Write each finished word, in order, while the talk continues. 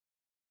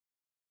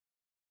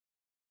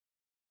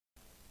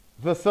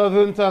The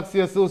Southern Taxi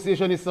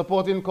Association is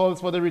supporting calls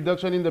for the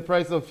reduction in the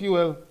price of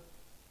fuel.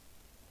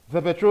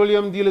 The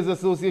Petroleum Dealers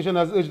Association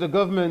has urged the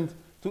government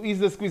to ease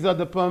the squeeze at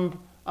the pump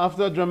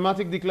after a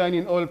dramatic decline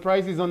in oil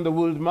prices on the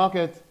world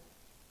market.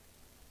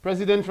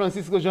 President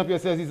Francisco Jean-Pierre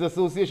says his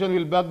association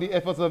will back the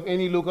efforts of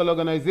any local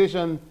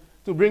organization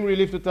to bring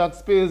relief to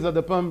taxpayers at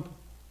the pump.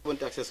 The Southern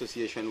Taxi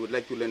Association would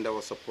like to lend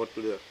our support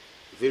to the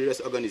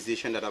various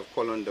organizations that have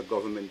called on the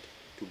government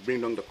to bring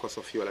down the cost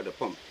of fuel at the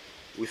pump.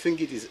 We think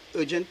it is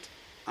urgent,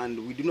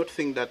 and we do not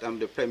think that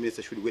the Prime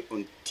Minister should wait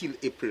until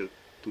April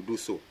to do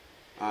so.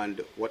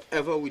 And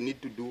whatever we need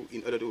to do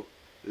in order to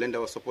lend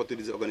our support to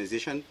this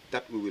organization,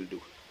 that we will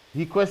do.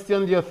 He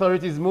questioned the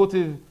authorities'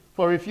 motive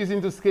for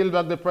refusing to scale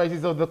back the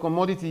prices of the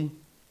commodity.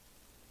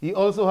 He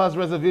also has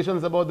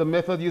reservations about the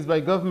method used by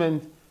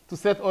government to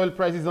set oil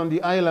prices on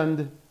the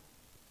island.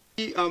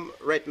 We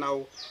right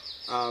now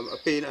are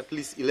paying at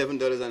least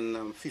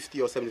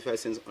 $11.50 or 75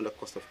 cents on the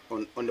cost of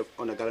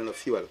on a gallon of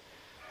fuel.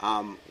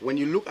 When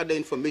you look at the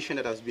information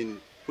that has been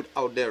put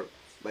out there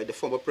by the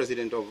former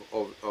president of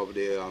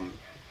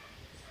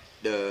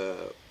the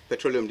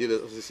Petroleum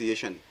Dealers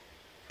Association,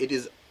 it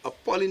is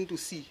appalling to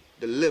see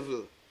the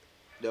level,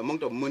 the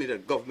amount of money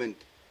that government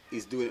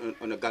is doing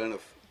on a gallon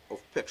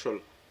of petrol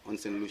on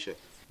St. Lucia.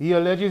 He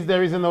alleges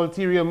there is an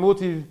ulterior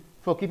motive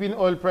for keeping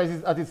oil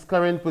prices at its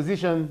current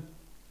position.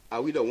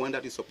 Are we the one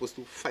that is supposed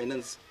to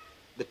finance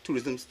the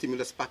tourism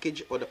stimulus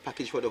package or the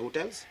package for the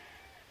hotels?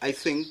 I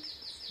think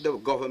the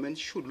government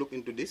should look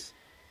into this,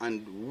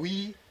 and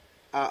we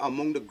are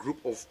among the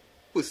group of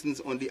persons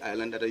on the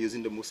island that are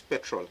using the most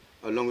petrol,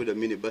 along with the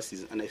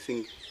minibuses, and I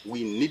think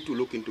we need to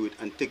look into it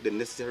and take the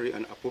necessary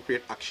and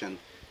appropriate action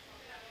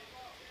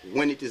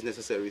when it is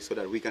necessary so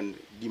that we can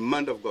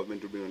demand of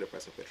government to bring down the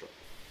price of petrol.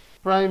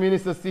 Prime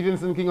Minister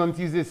Stephenson King on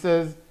Tuesday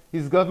says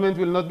his government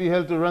will not be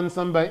held to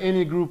ransom by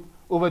any group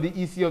over the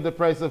issue of the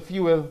price of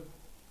fuel.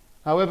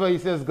 However, he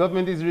says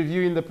government is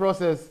reviewing the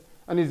process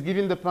and is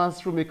giving the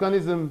pass-through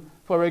mechanism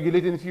for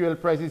regulating fuel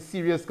prices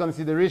serious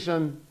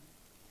consideration.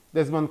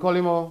 Desmond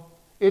Collymore,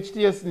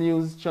 HTS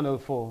News, Channel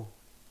 4.